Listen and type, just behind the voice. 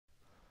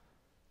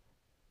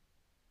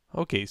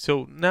Okay,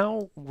 so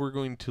now we're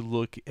going to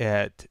look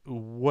at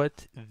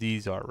what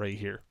these are right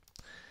here.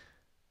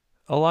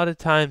 A lot of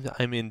times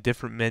I'm in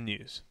different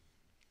menus.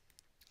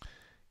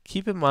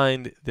 Keep in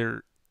mind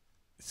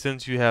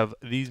since you have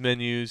these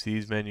menus,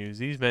 these menus,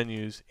 these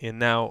menus, and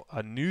now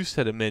a new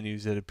set of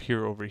menus that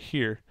appear over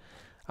here,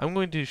 I'm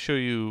going to show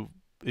you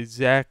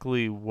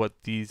exactly what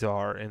these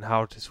are and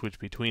how to switch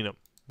between them,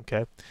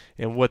 okay?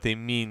 And what they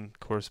mean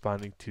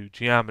corresponding to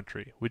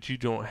geometry, which you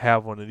don't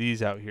have one of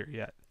these out here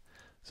yet.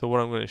 So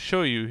what I'm going to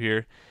show you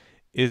here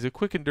is a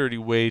quick and dirty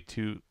way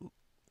to,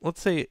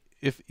 let's say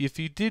if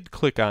you did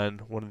click on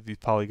one of these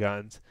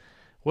polygons,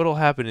 what'll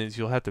happen is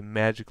you'll have to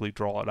magically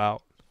draw it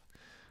out.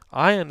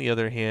 I, on the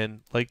other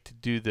hand, like to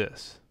do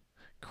this.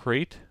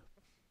 Create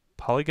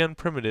polygon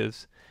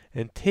primitives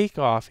and take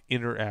off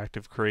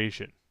interactive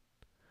creation.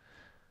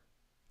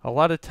 A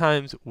lot of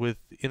times with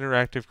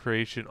interactive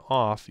creation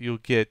off, you'll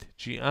get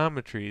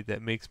geometry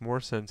that makes more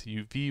sense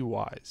UV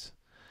wise.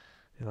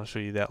 And I'll show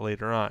you that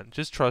later on.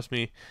 Just trust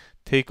me,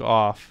 take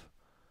off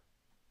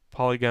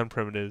polygon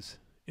primitives,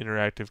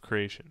 interactive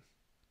creation.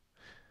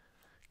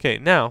 Okay,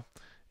 now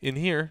in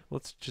here,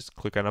 let's just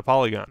click on a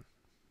polygon.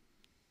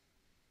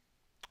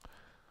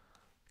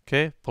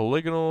 Okay,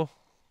 polygonal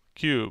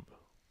cube.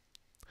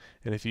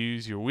 And if you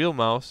use your wheel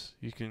mouse,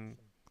 you can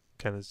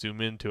kind of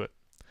zoom into it.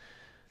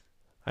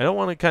 I don't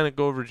want to kind of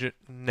go over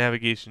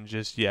navigation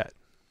just yet.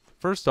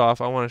 First off,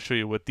 I want to show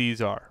you what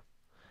these are.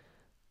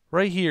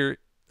 Right here,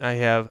 I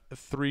have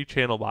 3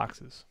 channel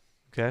boxes.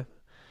 Okay,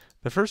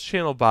 the first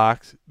channel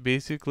box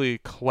basically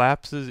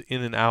collapses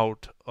in and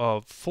out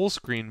of full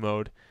screen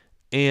mode,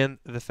 and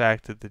the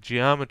fact that the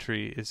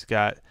geometry has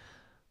got,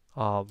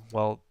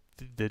 well,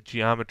 the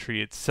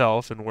geometry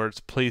itself and where it's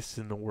placed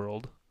in the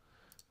world,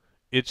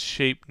 its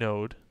shape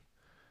node,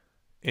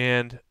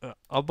 and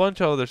a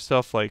bunch of other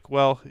stuff like,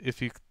 well,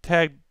 if you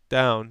tag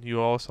down, you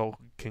also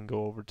can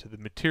go over to the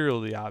material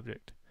of the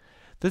object.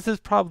 This is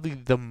probably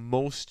the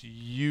most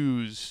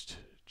used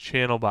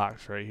channel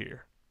box right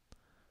here.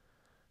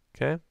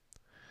 Okay.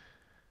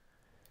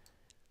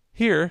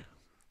 Here,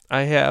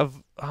 I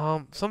have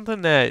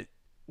something that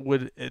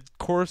would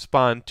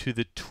correspond to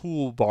the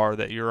toolbar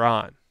that you're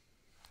on.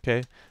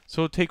 Okay.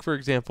 So take for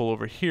example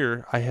over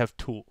here, I have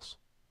tools.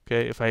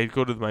 Okay. If I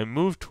go to my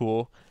move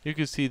tool, you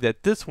can see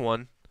that this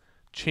one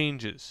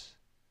changes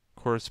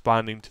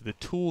corresponding to the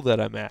tool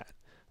that I'm at.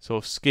 So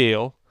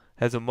scale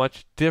has a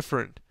much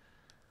different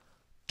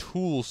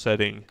tool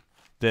setting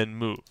than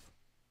move.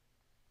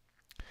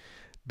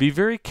 Be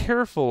very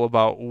careful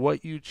about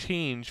what you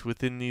change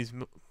within these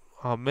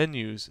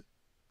menus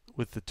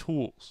with the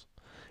tools.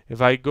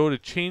 If I go to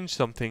change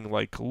something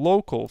like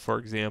local, for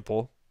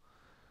example,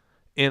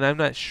 and I'm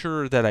not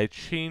sure that I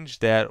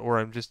changed that or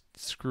I'm just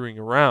screwing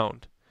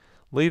around,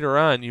 later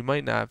on you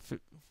might not,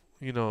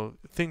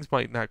 things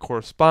might not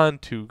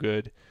correspond too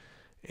good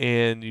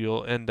and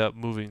you'll end up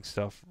moving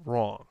stuff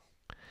wrong.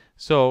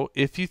 So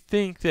if you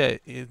think that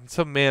in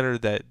some manner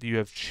that you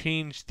have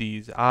changed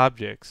these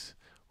objects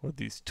or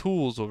these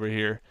tools over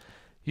here,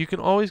 you can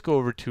always go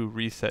over to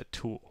reset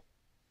tool.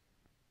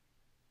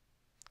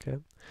 Okay.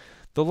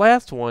 The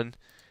last one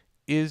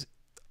is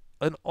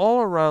an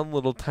all-around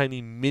little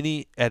tiny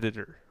mini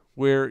editor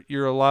where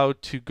you're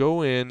allowed to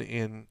go in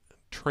and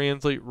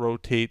translate,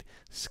 rotate,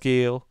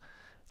 scale,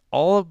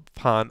 all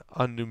upon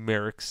a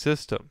numeric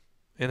system.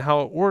 And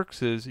how it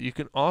works is you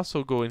can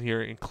also go in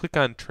here and click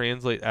on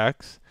Translate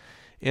X,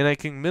 and I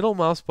can middle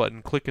mouse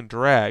button click and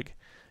drag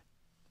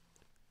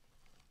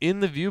in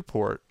the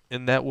viewport,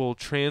 and that will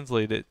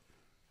translate it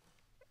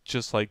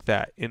just like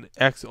that in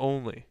X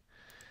only.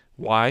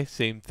 Y,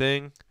 same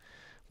thing.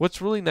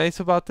 What's really nice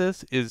about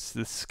this is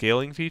the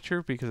scaling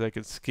feature because I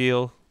can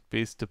scale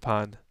based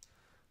upon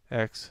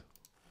X,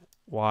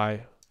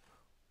 Y,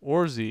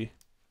 or Z,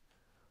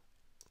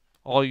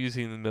 all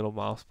using the middle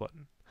mouse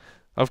button.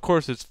 Of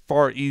course, it's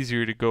far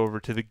easier to go over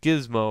to the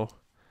gizmo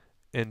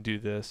and do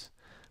this,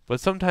 but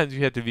sometimes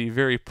you have to be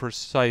very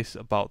precise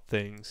about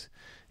things.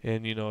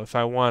 And if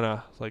I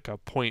want like a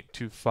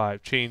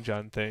 0.25 change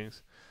on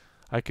things,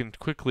 I can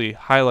quickly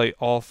highlight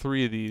all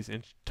 3 of these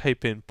and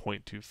type in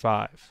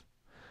 0.25.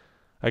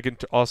 I can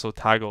also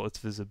toggle its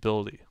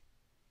visibility.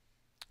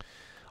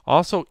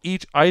 Also,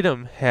 each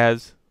item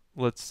has,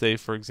 let's say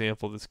for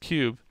example this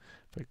cube,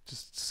 if I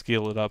just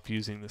scale it up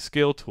using the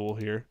scale tool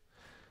here,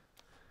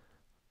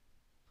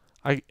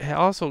 I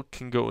also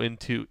can go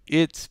into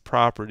its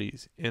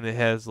properties, and it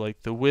has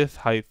like the width,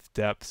 height,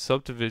 depth,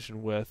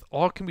 subdivision width,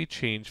 all can be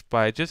changed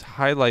by just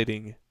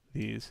highlighting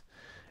these,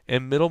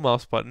 and middle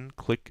mouse button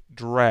click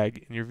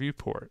drag in your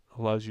viewport.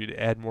 Allows you to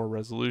add more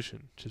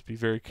resolution. Just be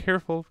very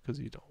careful because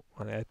you don't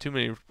want to add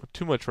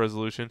too much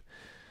resolution,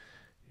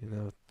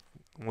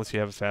 unless you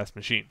have a fast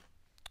machine.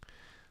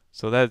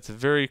 So that's a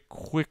very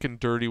quick and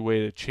dirty way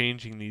to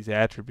changing these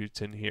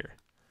attributes in here.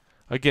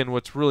 Again,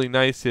 what's really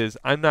nice is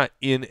I'm not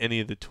in any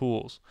of the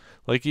tools.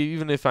 Like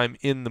even if I'm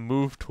in the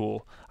move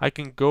tool, I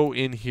can go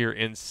in here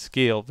and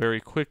scale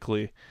very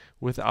quickly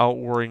without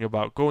worrying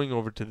about going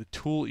over to the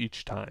tool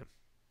each time.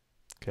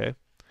 Okay?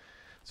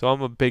 So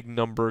I'm a big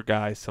number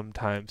guy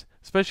sometimes,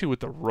 especially with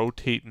the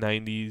rotate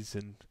 90s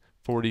and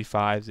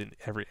 45s in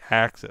every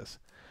axis.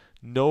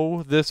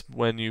 Know this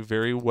menu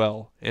very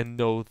well and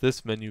know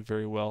this menu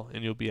very well,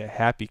 and you'll be a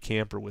happy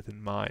camper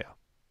within Maya.